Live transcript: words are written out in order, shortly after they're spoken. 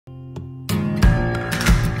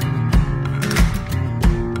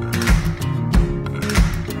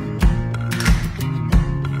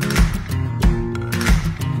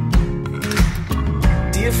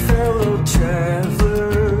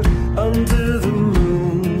traveler under the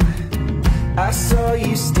moon. I saw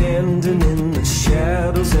you standing in the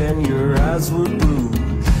shadows and your eyes were blue.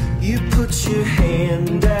 You put your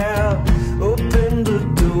hand out, opened the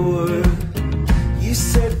door. You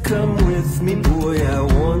said, come with me, boy, I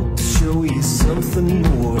want to show you something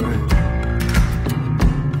more.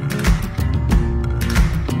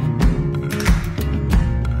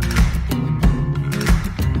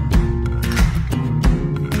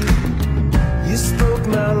 You spoke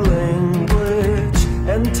my language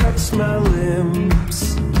and touched my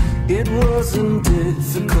limbs. It wasn't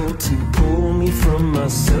difficult to pull me from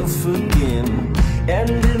myself again.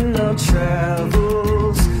 And in our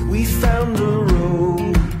travels, we found a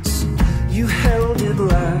rose. You held it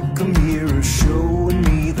like a mirror, showing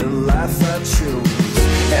me the life I chose.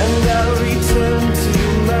 And I returned to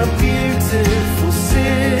my beautiful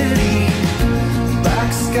city.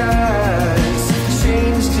 Black skies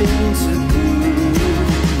changed into blue.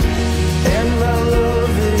 And my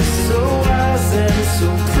love is so wise and so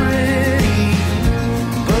pretty.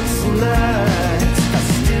 But tonight I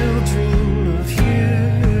still dream of you.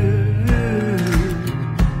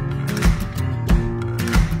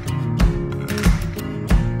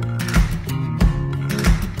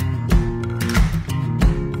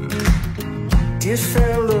 Dear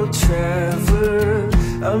fellow traveler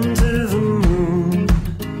under the moon,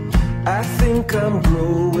 I think I'm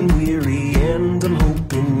growing weary and I'm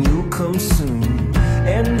hoping you'll come soon.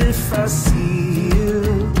 And if I see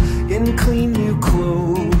you in clean new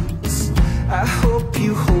clothes, I hope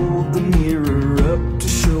you hold the mirror up to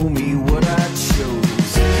show me what I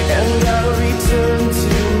chose. And I'll return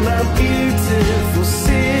to my beautiful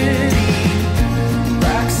city.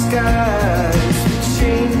 Black skies will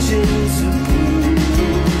change into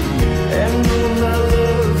blue. And oh, my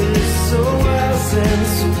love is so wise and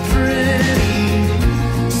so pretty.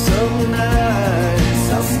 Some nights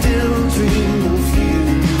I'll still dream of you.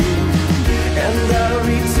 And I'll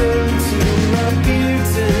return to my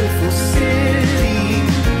beautiful city.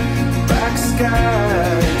 Black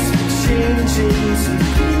skies will change into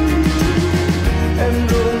blue. And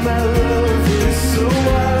oh, my love is so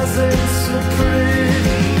wise and so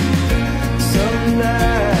pretty. Some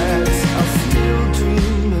nights I'll still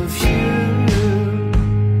dream of you.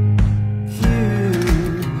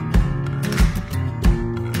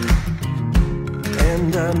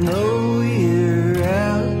 And I know you're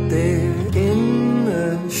out there in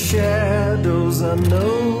the shadows. I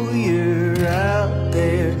know you're out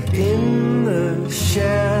there in the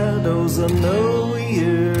shadows. I know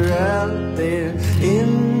you're out there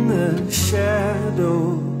in the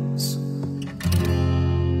shadows.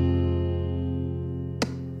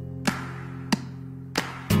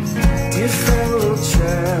 Dear fellow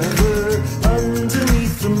traveler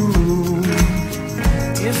underneath the moon.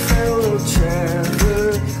 Dear fellow traveler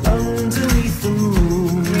underneath the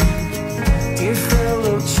moon. Dear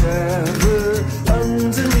fellow traveler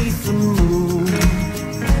underneath the moon.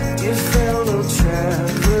 Dear fellow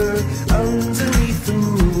traveler underneath the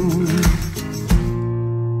moon.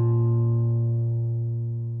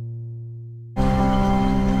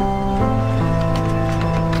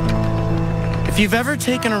 If you've ever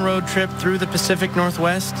taken a road trip through the Pacific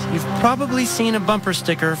Northwest, you've probably seen a bumper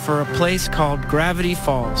sticker for a place called Gravity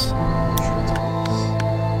Falls.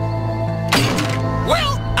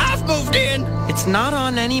 Well, I've moved in. It's not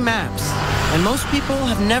on any maps, and most people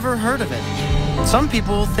have never heard of it. Some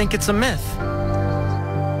people think it's a myth.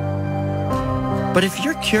 But if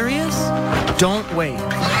you're curious, don't wait.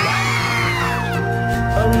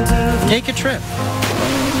 Take a trip.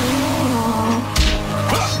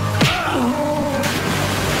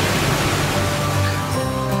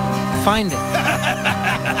 Find it.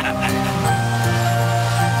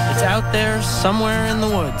 It's out there somewhere in the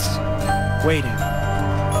woods, waiting.